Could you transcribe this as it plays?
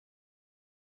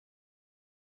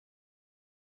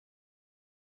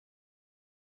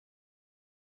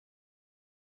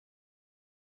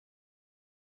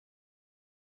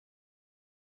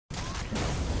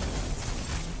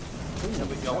He'll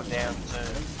be going down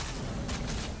soon.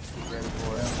 Get ready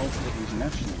for it. Hopefully these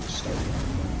nephews start.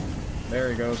 There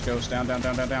he goes, down.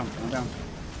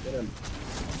 Get him.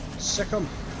 Sick him.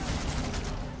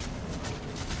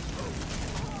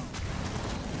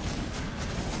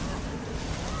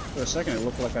 For a second, it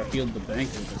looked like I healed the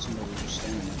banker, but somebody was just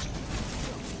standing next to me.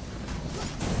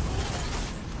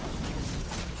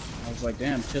 I was like,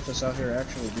 damn, Tithis out here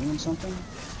actually doing something?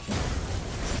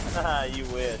 Haha, you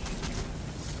wish.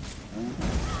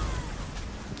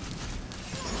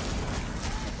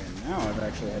 Okay, now I've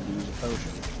actually had to use a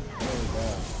potion.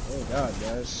 Oh god,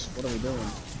 guys, what are we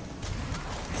doing?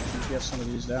 Let's get some of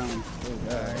these down. Oh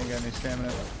god, I ain't got any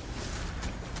stamina.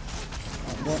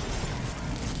 What?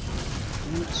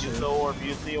 Use the orb,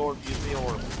 use the orb. Use the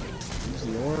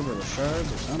orb or the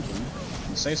shards or something.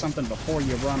 And say something before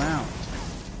you run out.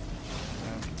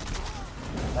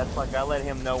 That's like I let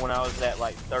him know when I was at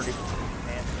like 30%.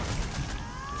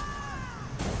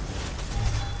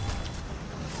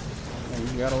 Yeah,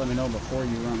 you gotta let me know before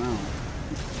you run out.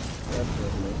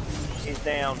 He's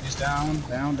down. He's down.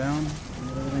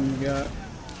 Everything you got.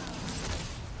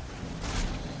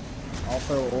 I'll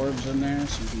throw orbs in there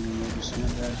so you can maybe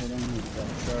synergize with him. You've got a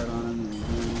shard on him.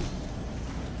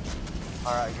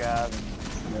 Alright, guys.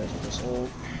 You guys with this ult.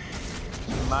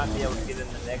 You might be able to get in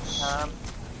the next time.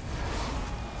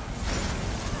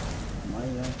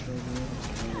 Might actually be able to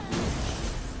do it.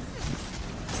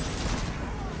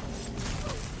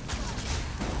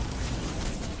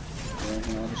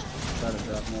 Yeah, I'll just try to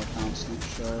drop more constant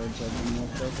shards. I've been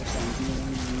more focused on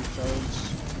healing and shards.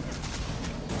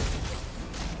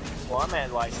 Well, I'm at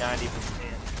like 90%.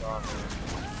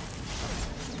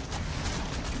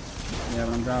 Yeah,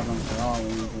 but I'm dropping for all of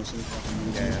them. We'll see if I can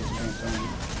use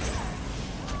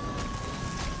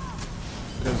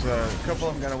Because a couple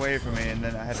of them got away from me, and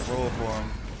then I had to roll for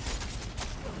them.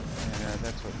 And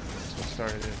that's what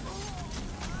started it.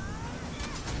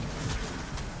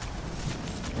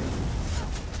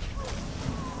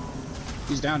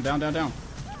 He's down.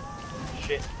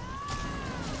 Shit.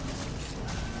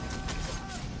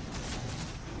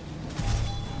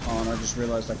 Oh, and I just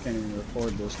realized I can't even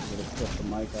record this because it'll flip the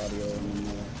mic audio and then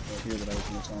they'll hear that I was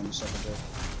going to tell him to suck a dick.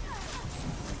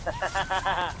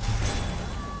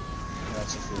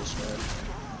 That's a fool strat.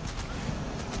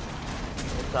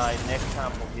 It's alright, next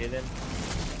time we'll get him.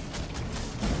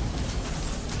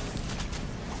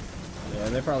 Yeah,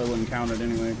 they probably wouldn't count it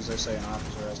anyway because they say an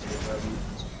officer has to be present.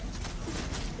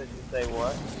 Did you say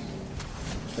what?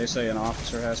 They say an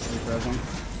officer has to be present.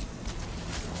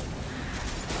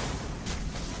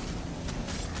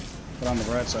 But on the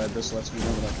bright side, this lets me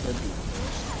know that I could be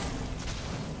first.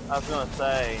 I was gonna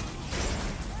say,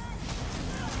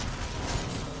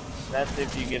 that's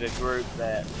if you get a group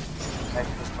that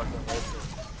actually fucking listens.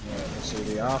 Yeah, see,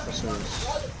 the officers...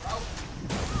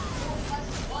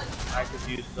 I could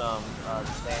use some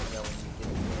stamina when you get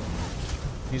in.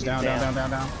 He's down. Never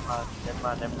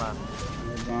mind.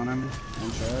 Orbs on him,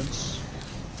 and shards.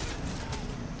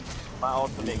 My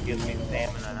ultimate gives me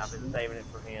stamina and I've been saving it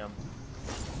for him.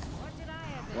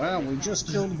 Wow, we just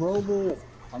killed Grobull.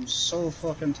 I'm so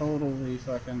fucking totally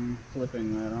fucking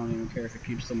flipping that. I don't even care if it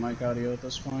keeps the mic audio at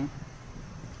this point.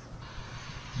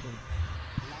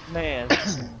 Man.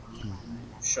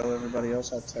 Show everybody else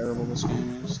how terrible this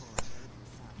game is.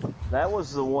 That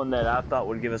was the one that I thought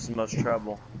would give us the most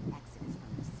trouble.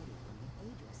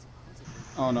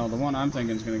 Oh no, the one I'm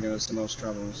thinking is gonna give us the most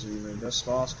trouble is either this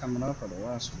boss coming up or the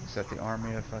last one. Is that the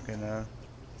army of fucking,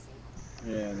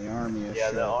 Yeah, the army is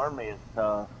shit. The army is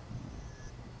tough.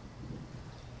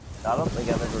 I don't think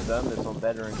I've ever done this on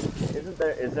veteran.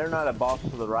 Is there not a boss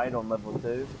to the right on level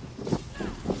 2?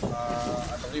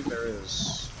 I believe there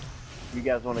is. You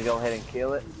guys want to go ahead and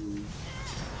kill it?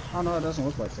 Oh no, it doesn't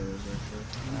look like there is actually.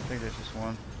 I think there's just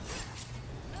one.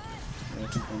 Yeah, I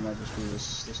think there might just be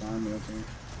this army up here.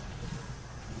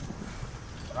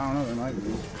 But I don't know, there might be.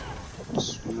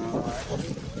 No,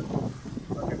 actually.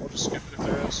 Okay, we'll just skip it if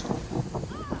there is.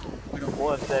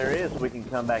 Well, if there is, we can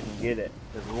come back and get it.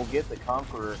 Because we'll get the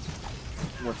Conqueror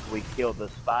once we kill the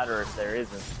spider if there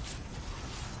isn't.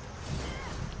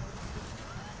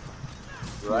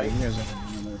 Right? Yeah,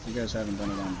 if you guys haven't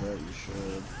done it on Jet, you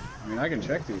should. I mean, I can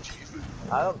check the achievement.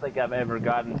 I don't think I've ever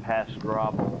gotten past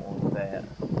Grobull on that.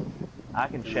 I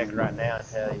can check right now and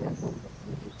tell you.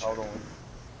 Just hold on.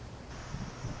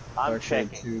 I'm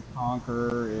Darkshade checking. 2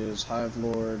 Conqueror is Hive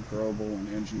Lord, Grobull, and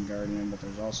Engine Guardian, but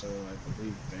there's also, I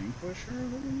believe, Vanquisher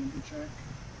that we need to check.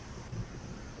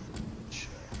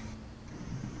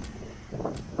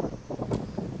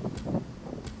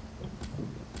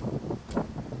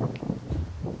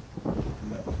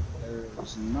 No, there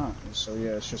is not. So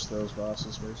yeah, it's just those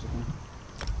bosses basically.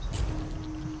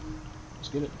 Let's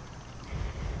get it.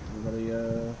 Everybody,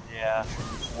 Yeah.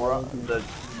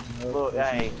 Look,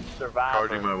 hey, Survivor.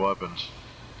 Charging my weapons.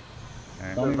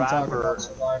 Alright. don't even talk Survivor. about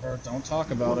Survivor. Don't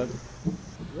talk about it.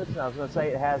 Listen, I was gonna say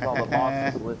it has all the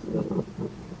bosses listed.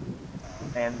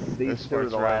 And these This two are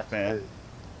part's the rough, last man. two.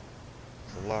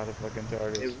 It's a lot of fucking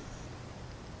targets.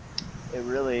 It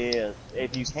really is.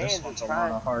 If you can, This just one's a try.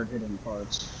 lot of hard hitting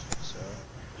parts. So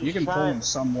you Just can pull try- them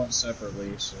somewhat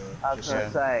separately. So I was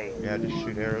gonna say, Yeah, just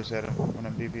shoot arrows at them when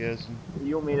I'm DPSing.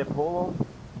 you want me to pull them?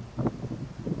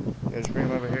 Yeah, just bring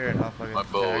them over here and I'll fucking My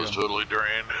bow tag is 'em. totally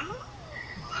drained.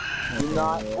 Do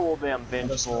not pull them, Let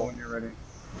us know Vengeful. when you're ready.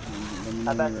 I'm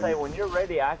about to say, when you're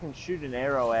ready, I can shoot an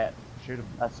arrow at Shoot him.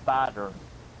 a spider.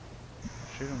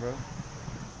 Shoot him, bro.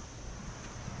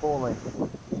 Pull him.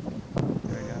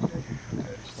 There you go.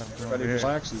 Just let him come Everybody over here.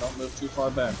 relax and don't move too far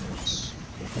backwards.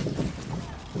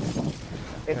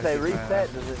 If they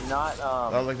reset, does it not,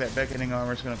 Oh, look, that beckoning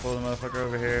armor's gonna pull the motherfucker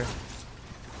over here.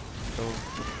 So,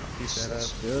 keep that up.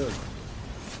 That's good.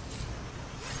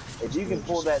 if you can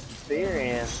pull that spear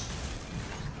in,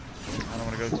 I don't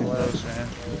want to go too close, man.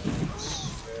 Just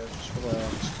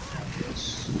relax.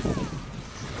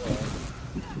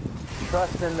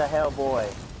 trust in the hellboy.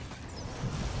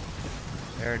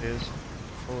 There it is.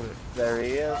 Hold it. There he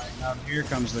is. Now here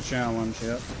comes the challenge.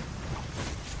 Yep.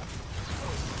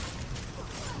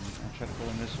 I'll try to pull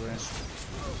him this way.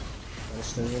 Gotta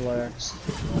stay relaxed.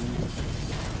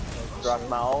 Drop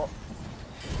my ult.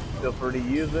 Feel free to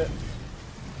use it.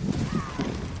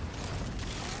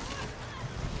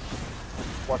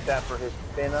 Watch out for his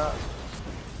spin up.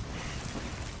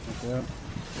 Yep.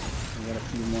 We got a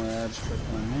few more ads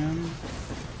trickling in.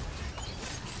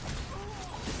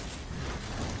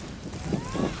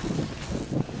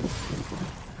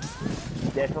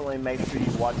 Definitely make sure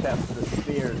you watch out for the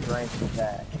spear's ranged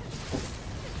attack.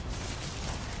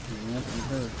 Yep, it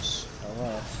hurts a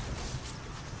lot.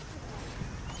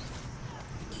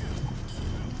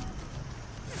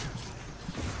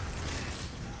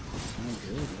 Oh,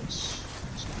 good. Let's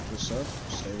keep this up.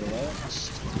 Stay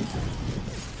relaxed.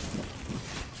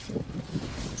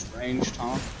 Just range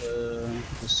taunt the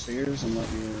spheres and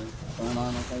let your phone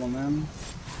armor pull them in.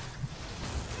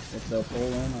 If they'll pull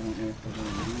in, I don't know if they're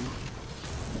going to.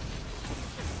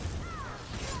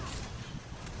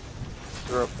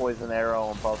 Throw a poison arrow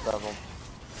on both of them.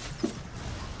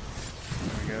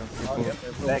 There we go. Oh, yep,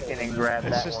 they're Beckon and grab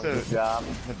It's that just one. Good job.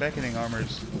 the beckoning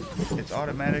armor's, it's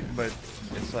automatic, but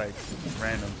it's like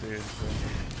random too. So.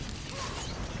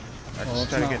 I Well, just it's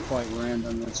try to not get. quite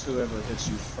random. It's whoever hits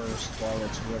you first while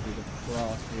it's ready to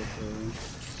proc with the...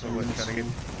 So what? Try to get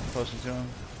closer to him.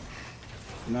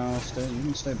 No, stay. You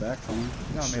can stay back from him.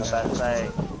 No, I mean, I was about to say,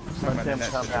 talking let about them in that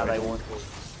come how they situation. want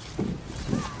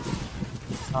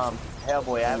to.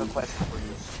 Hellboy, I have a question for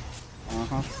you.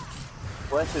 Uh-huh.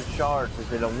 Blessed shards,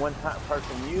 is it a one-time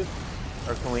person use,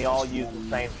 or can we all use the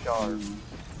same shard?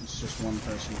 It's just one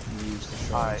person can use the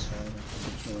shard, Alright. so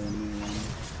it's really a new one.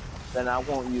 Then I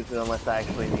won't use it unless I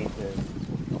actually need to.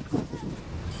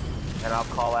 And I'll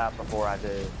call out before I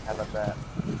do. How about that?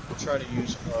 We'll try to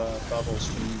use bubbles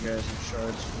for you guys and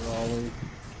shards for Ollie.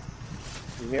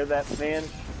 You hear that, Venge?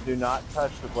 Do not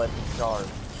touch the blessed shard.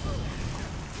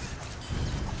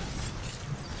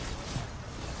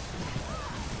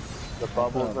 The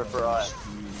bubbles are for us.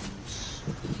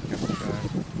 Give it a try.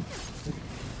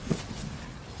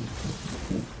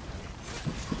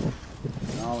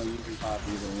 Ollie, you can pop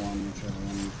either one, whichever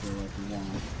one you feel like you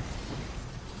want.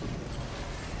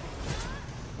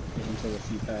 Give until a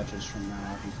few patches from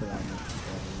now, if you put out your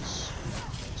bubbles.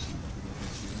 That's not a good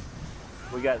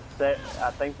issue. We got set.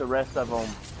 I think the rest of them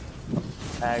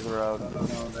aggroed.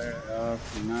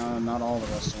 No, not all the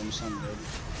rest of them, some did.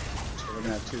 So we're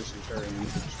gonna have 2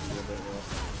 Centurions, which is a bit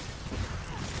rough.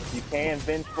 If you can,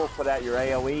 Vengeful, put out your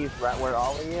AoEs right where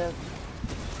Ollie is,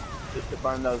 just to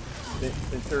burn those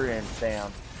Centurions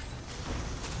down.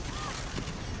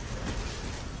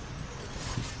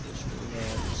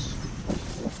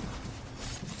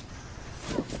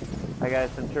 I got a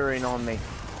Centurion on me.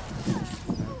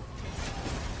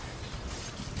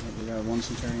 We got 1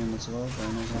 Centurion that's low,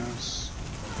 burn his ass.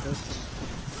 Perfect.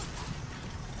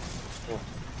 Cool.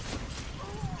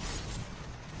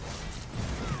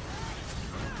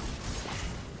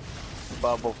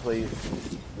 Bubble, please.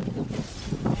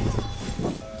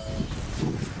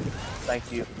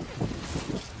 Thank you.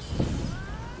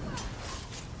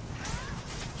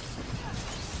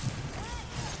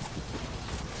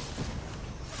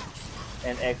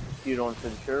 And execute on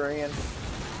Centurion.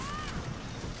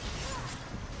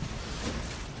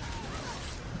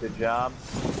 Good job.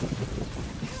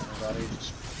 everybody.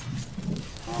 Just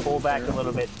Pull back a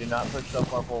little bit. Do not push so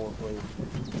far forward, please.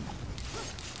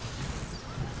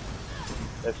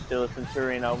 There's still a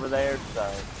Centurion over there,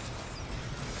 so...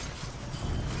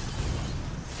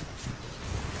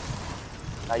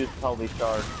 I just totally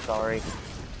charged, sorry.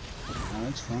 No,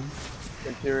 that's fine.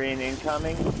 Centurion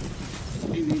incoming.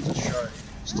 He needs a shard.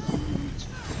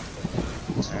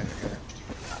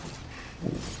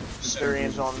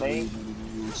 Centurion's on me.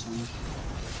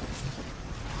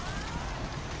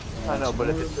 I know, but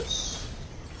if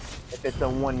it's a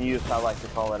one use, I like to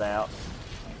call it out.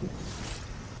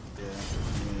 Yeah,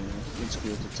 it's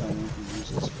good to tell me if you use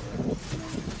this for.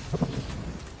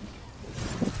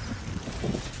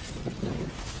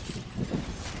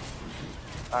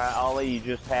 Alright, Ollie, you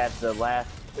just had the last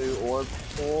 2 orbs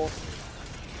full.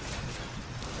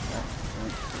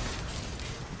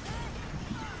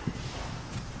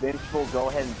 Vengeful, go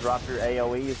ahead and drop your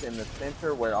AoEs in the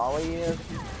center where Ollie is.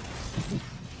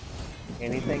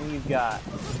 Anything you've got.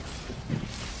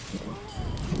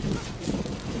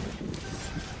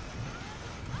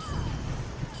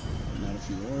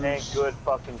 And good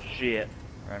fucking shit.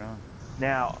 Right on.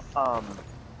 Now,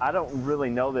 I don't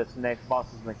really know this next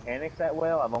boss's mechanics that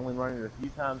well. I've only run it a few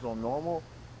times on normal.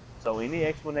 So any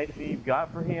explanation you've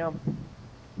got for him?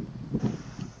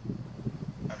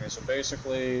 Okay, so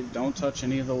basically, don't touch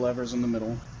any of the levers in the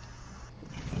middle.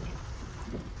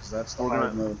 Because that's the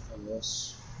hard mode for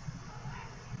this.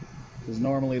 Because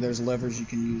normally there's levers you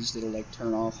can use that'll like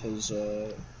turn off his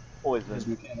poison. His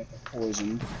mechanic of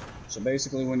poison. So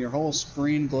basically when your whole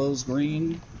screen glows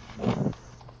green,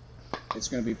 it's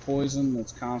going to be poison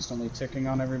that's constantly ticking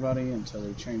on everybody until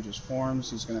he changes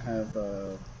forms. He's going to have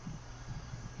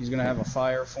a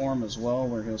fire form as well,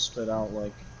 where he'll spit out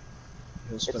like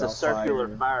it's a circular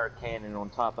fire cannon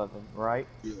on top of him, right?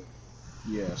 Yeah.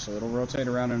 Yeah, so it'll rotate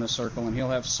around in a circle, and he'll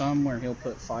have some where he'll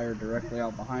put fire directly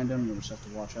out behind him. You just have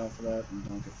to watch out for that and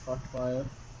don't get fucked by it.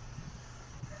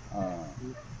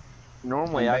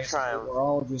 Normally, I try. We're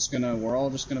all just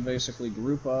gonna basically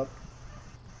group up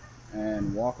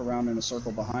and walk around in a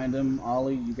circle behind him.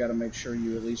 Ollie, you got to make sure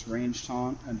you at least range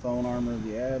taunt and bone armor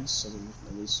the ads, so that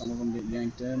at least some of them get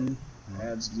yanked in.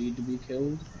 Ads need to be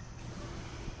killed.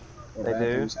 Or they bad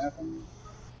do. things happen.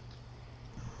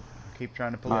 Keep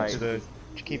trying to pull him to the.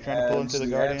 Keep trying to pull him to the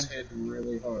Guardian. Ads hit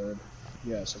really hard.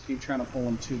 Yeah, so keep trying to pull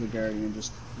him to the Guardian.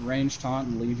 Just range taunt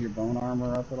and leave your bone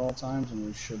armor up at all times, and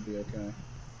we should be okay.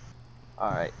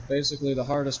 Alright. Basically, the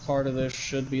hardest part of this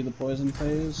should be the poison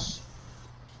phase.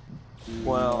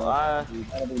 Well,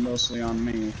 that'll be mostly on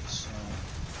me. So.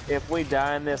 If we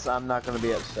die in this, I'm not going to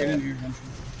be upset. Get in here, Hunter.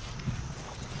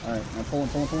 Alright, now pull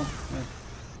him.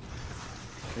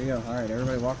 There you go. Alright,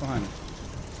 everybody walk behind him.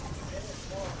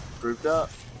 Grouped up.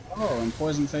 Oh, and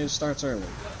poison phase starts early.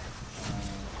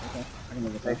 Okay, I can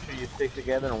move with that. Make sure you stick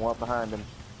together and walk behind him.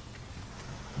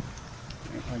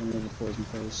 I can move the poison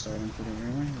phase starting pretty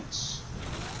early. That's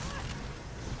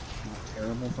not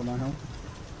terrible for my health.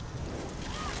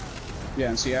 Yeah,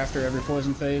 and see, after every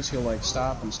poison phase, he'll like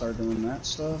stop and start doing that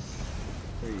stuff.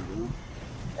 There you go.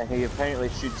 And he apparently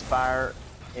shoots fire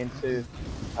into,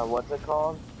 what's it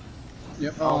called?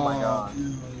 Yep. Oh my god.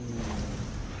 No.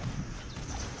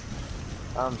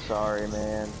 I'm sorry,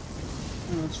 man.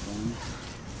 No, that's fine.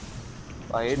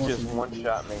 Like, it just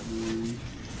one-shot me.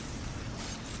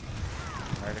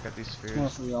 Alright, I got these spheres. More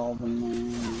for y'all than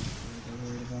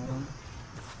worried about him.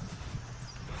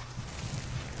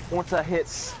 Once I hit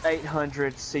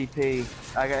 800 CP,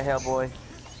 I got Hellboy.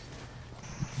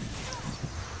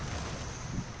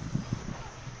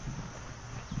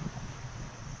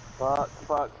 Fuck.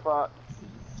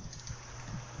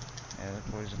 Yeah, that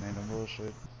poison ain't no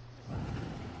bullshit.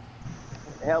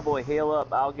 Hellboy, heal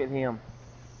up. I'll get him.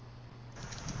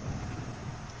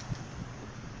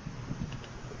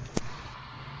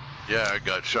 Yeah, I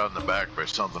got shot in the back by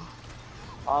something.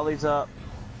 Ollie's up.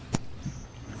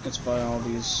 Let's buy all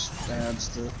these ads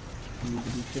that need to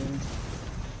be killed.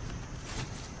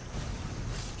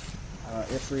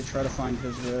 Ifrit, try to find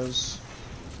his res.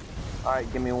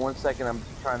 Alright, give me 1 second. I'm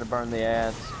trying to burn the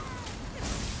ads.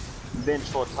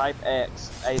 Vengeful, type X,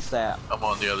 ASAP. I'm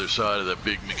on the other side of that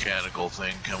big mechanical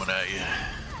thing coming at you.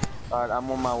 Alright,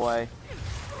 I'm on my way.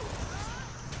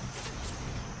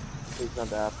 Please don't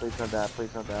die, please don't die, please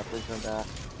don't die, please don't die.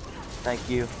 Thank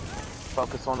you.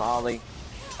 Focus on Ollie.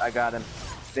 I got him.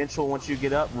 Vengeful, once you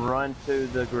get up, run to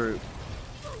the group.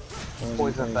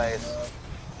 Poison phase.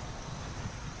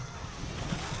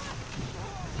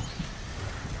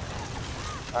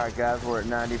 Alright guys, we're at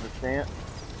 90%.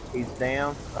 He's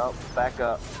down. Oh, back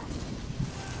up.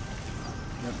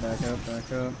 Yep,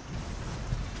 back up.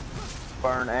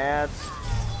 Burn ads.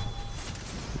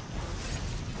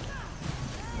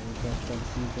 Got a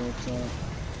few built up.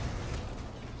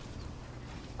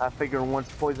 I figure once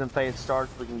Poison Phase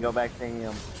starts, we can go back to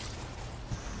him.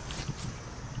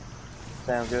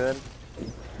 Sound good?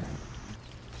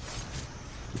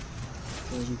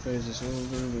 Poison phase is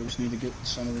over. We just need to get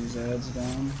some of these ads down,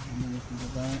 and then we can go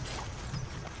back.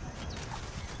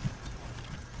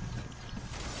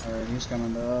 Alright, he's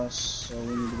coming to us, so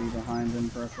we need to be behind him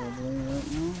preferably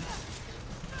right now.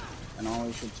 And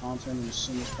Ollie should taunt him as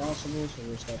soon as possible, so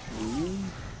we'll stop shooting you.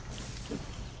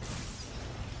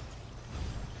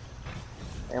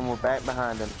 And we're back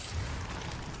behind him.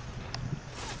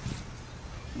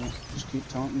 Yeah, just keep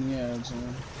taunting the ads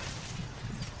there.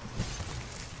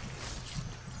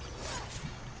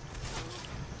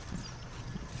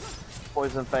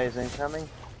 Poison Phase incoming.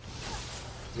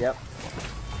 Yep.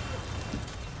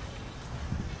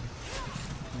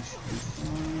 We should be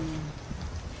fine.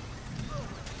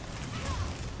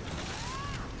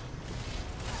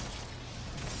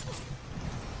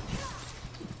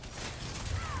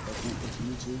 I can't get to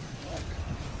you two.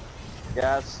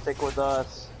 Guys, stick with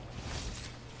us.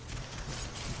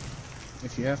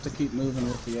 If you have to keep moving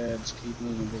with the ads, keep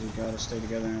moving, because we gotta stay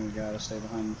together and we gotta stay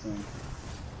behind the thing.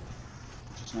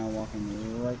 Which is now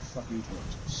walking right fucking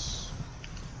towards us.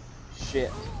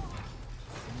 Shit.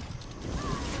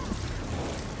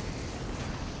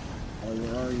 Oh,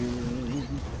 where are you?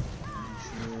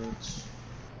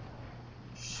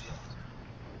 Shit.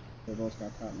 They both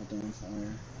got caught in the damn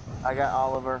fire. I got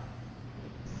Oliver.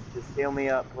 Just heal me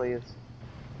up, please.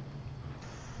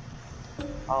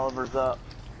 Oliver's up.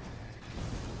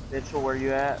 Mitchell, where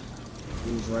you at?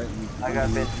 He's right in I got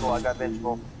Vengeful, I got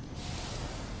Vengeful.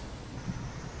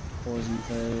 Poison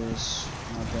phase.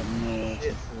 Not that much.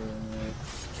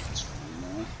 That's fine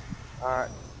now.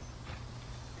 Alright.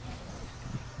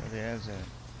 Where the ads at?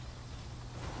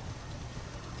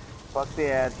 Fuck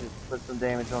the ads, just put some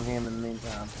damage on him in the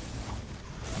meantime.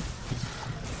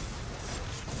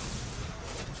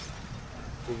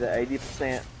 He's at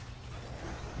 80%.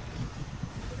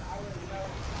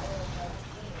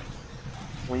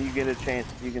 When you get a chance,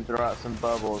 if you can throw out some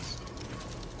bubbles.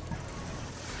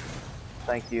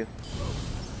 Thank you.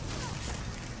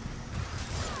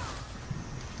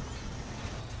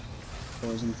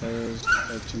 Poison phase.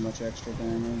 Take too much extra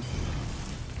damage.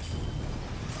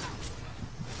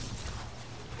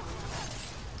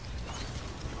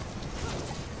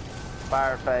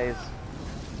 Fire phase.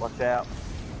 Watch out.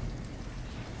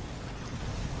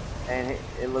 And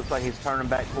it looks like he's turning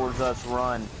back towards us.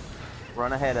 Run.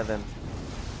 Run ahead of him.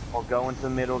 Or go into the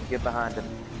middle to get behind him.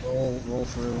 Roll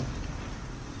through.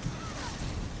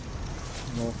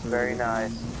 Roll through. Very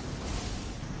nice.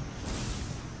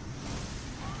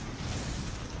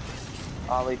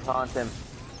 Ollie, taunt him.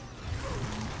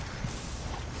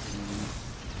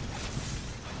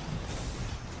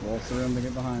 Roll through him to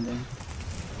get behind him.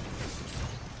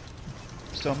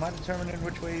 So am I determining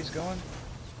which way he's going?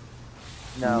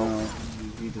 No.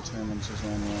 He determines his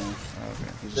own way. Oh,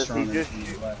 okay. He's Does strong he just as a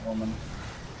shoot? black woman.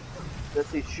 Does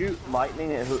he shoot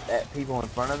lightning at people in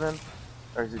front of him?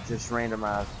 Or is it just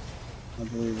randomized? I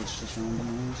believe it's just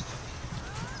randomized.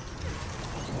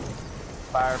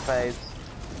 Fire phase.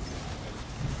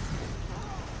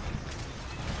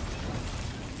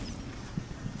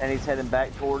 And he's heading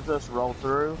back towards us. Roll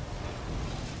through.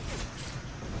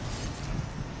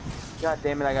 God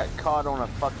damn it, I got caught on a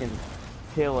fucking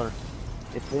pillar.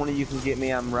 If one of you can get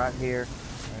me, I'm right here.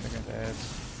 Alright, I got the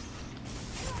ads.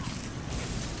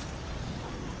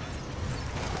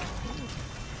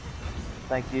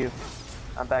 Thank you.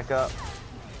 I'm back up.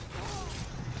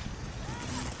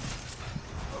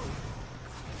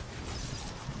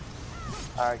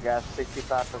 Alright guys,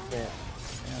 65%. Yeah,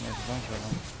 there's a bunch of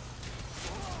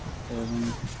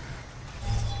them.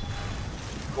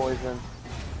 Poison.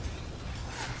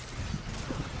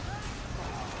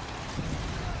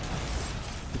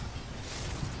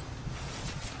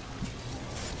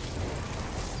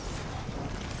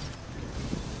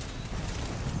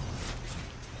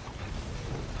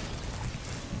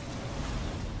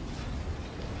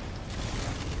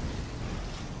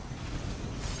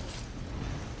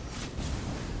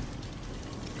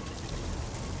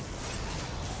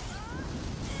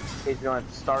 He's going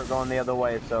to start going the other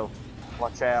way, so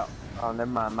watch out. Oh, never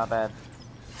mind, my bad.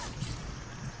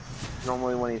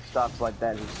 Normally when he stops like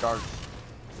that, he starts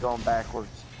going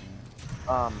backwards.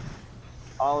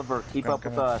 Oliver, keep up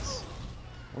with us.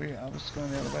 I was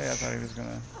going the other way. I thought he was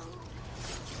gonna.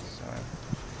 Sorry.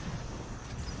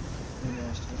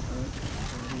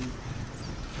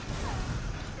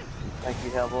 Thank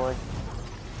you, hellboy.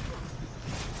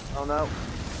 Oh no.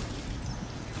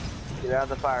 Get out of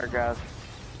the fire, guys.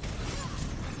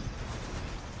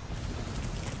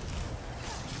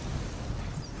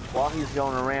 While he's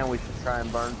going around, we should try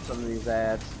and burn some of these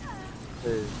ads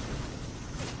too.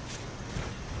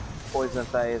 Poison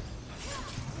phase.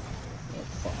 Oh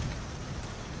fuck.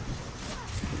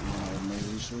 No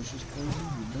resources, poison,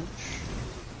 you bitch.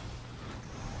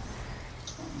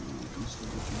 It's fine, man. I can still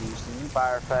get you used to it.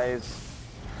 Fire phase.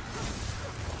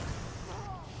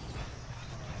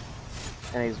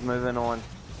 And he's moving on.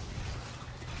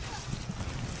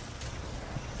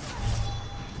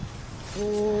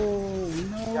 Oh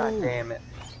no! God damn it.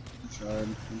 I'm sorry.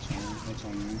 That's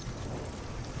on me.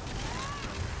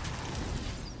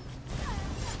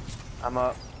 I'm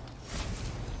up.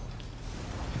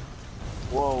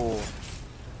 Whoa.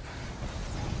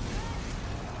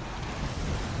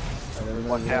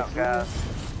 Watch out, guys.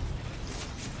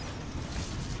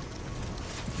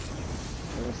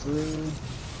 Go through.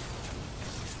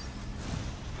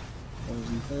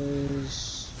 Poison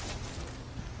phase.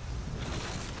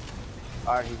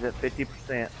 Alright, he's at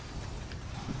 50%.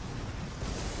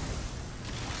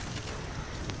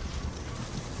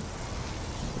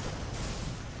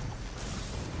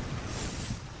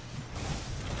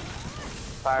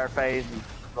 Fire phase and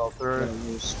go through. Got a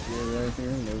little spear right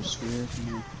here, low spear, can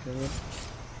you kill it?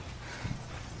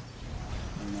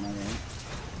 And then I got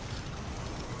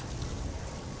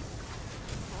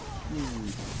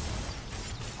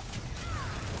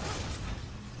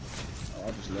Oh,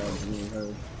 I just lagged really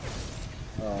hard.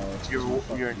 Oh, it's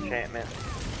Your enchantment.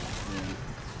 Yeah.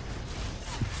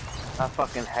 I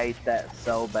fucking hate that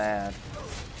so bad.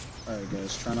 Alright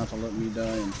guys, try not to let me die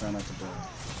and try not to die.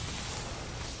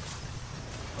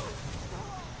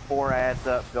 4 ads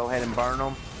up, go ahead and burn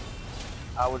them.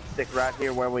 I would stick right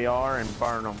here where we are and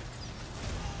burn them.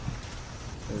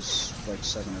 There's like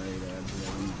 7 or 8 ads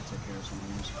that we need to take care of some of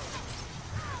these.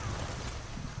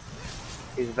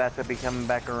 He's about to be coming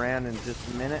back around in just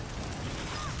a minute.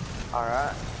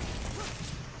 Alright.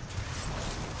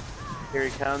 Here he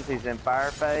comes, he's in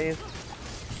fire phase.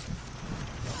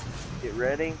 Get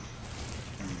ready.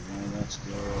 Alright, let's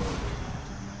go.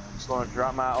 I'm gonna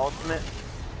drop my ultimate.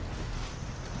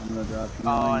 I'm gonna drop you.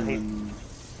 Oh, and he's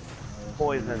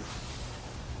poison.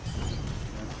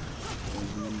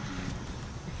 Poison indeed.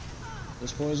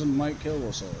 This poison might kill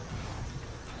us all.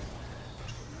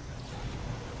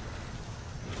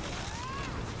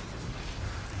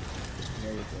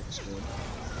 Yeah, that's good.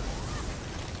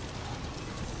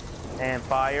 And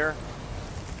fire.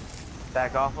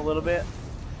 Back off a little bit.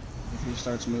 If he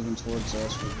starts moving towards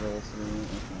us, we roll through.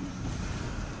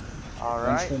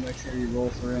 Alright. Just make sure you roll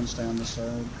through and stay on the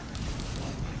side.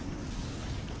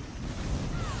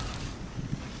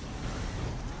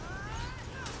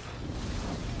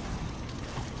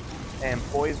 And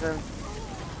poison.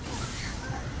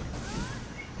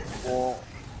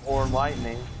 Or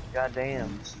lightning. God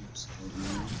damn.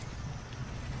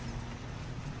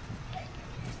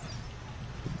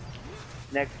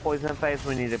 Next poison phase,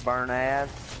 we need to burn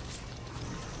ads.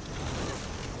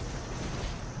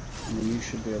 I mean, you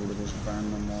should be able to just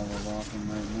burn them while we're walking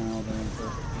right now. They're in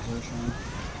perfect position.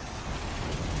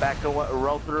 Back away,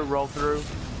 roll through, roll through.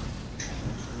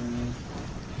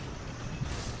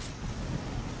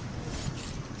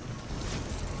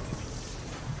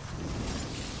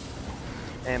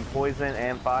 And poison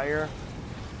and fire.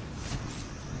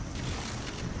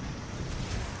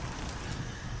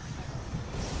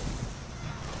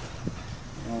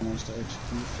 Almost to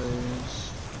execute phase.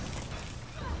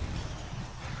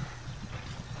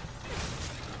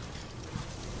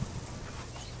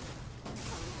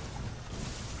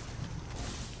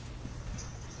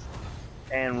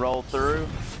 And roll through.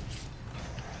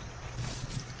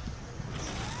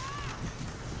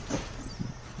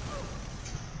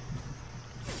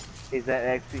 He's at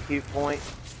execute point.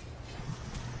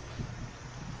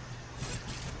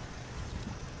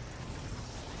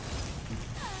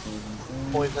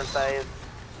 Poison phase.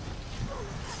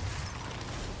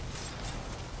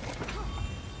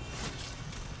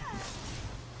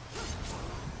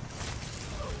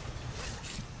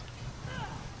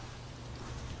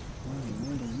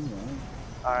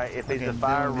 Alright, if he's a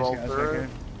fire, roll through.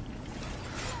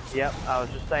 Yep, I was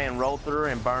just saying roll through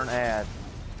and burn ads.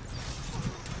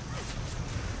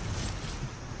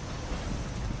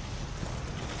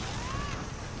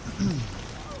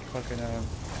 Fucking that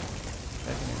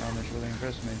armor's really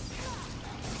impressed me.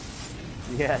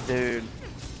 Yeah, dude.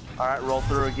 Alright, roll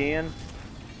through again.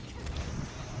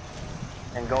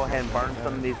 And go ahead and burn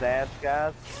some of these ads,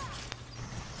 guys.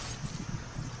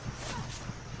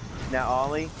 Now,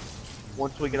 Ollie,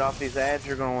 once we get off these ads,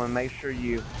 you're going to want to make sure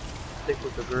you stick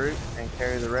with the group and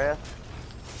carry the rest.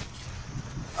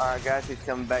 Alright, guys, he's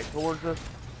coming back towards us.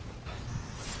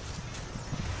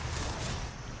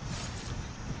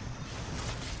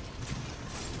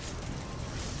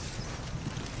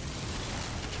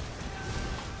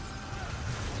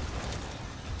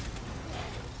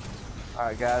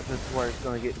 Alright guys, this is where it's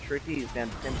going to get tricky. He's down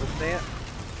to 10%.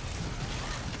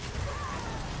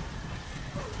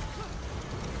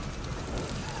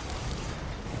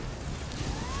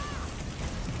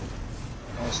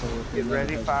 Also, Get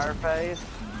ready, fire phase.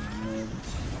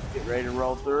 Get ready to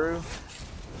roll through.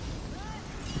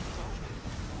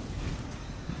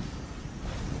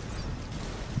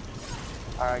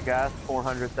 Alright guys,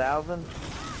 400,000.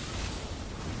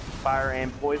 Fire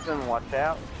and poison, watch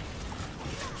out.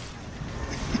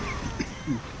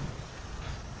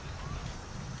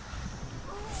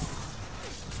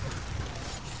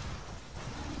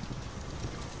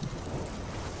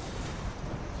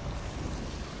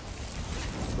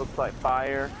 Looks like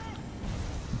fire.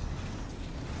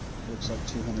 Looks like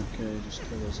 200k, just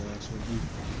kill his ass with me.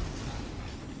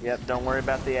 Yep, don't worry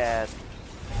about the ad.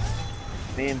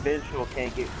 Me and Visual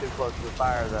can't get too close to the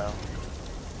fire though.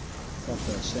 Fuck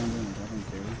that, stand in, I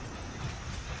don't care.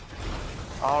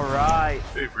 Alright.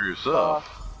 Pay for yourself.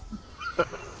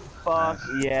 Fuck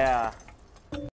yeah.